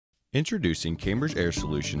Introducing Cambridge Air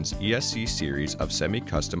Solutions ESC-Series of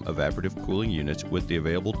semi-custom evaporative cooling units with the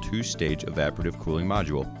available two-stage evaporative cooling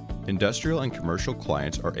module. Industrial and commercial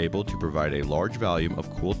clients are able to provide a large volume of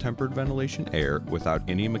cool-tempered ventilation air without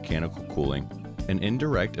any mechanical cooling. An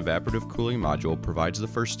indirect evaporative cooling module provides the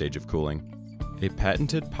first stage of cooling. A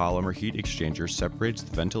patented polymer heat exchanger separates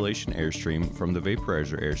the ventilation airstream from the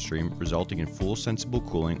vaporizer airstream, resulting in full sensible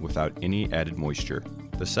cooling without any added moisture.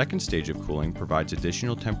 The second stage of cooling provides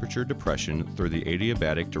additional temperature depression through the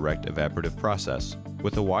adiabatic direct evaporative process.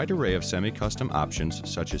 With a wide array of semi-custom options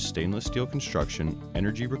such as stainless steel construction,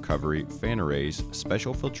 energy recovery, fan arrays,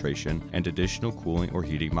 special filtration, and additional cooling or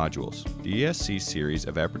heating modules, the ESC-Series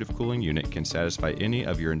evaporative cooling unit can satisfy any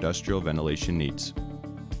of your industrial ventilation needs.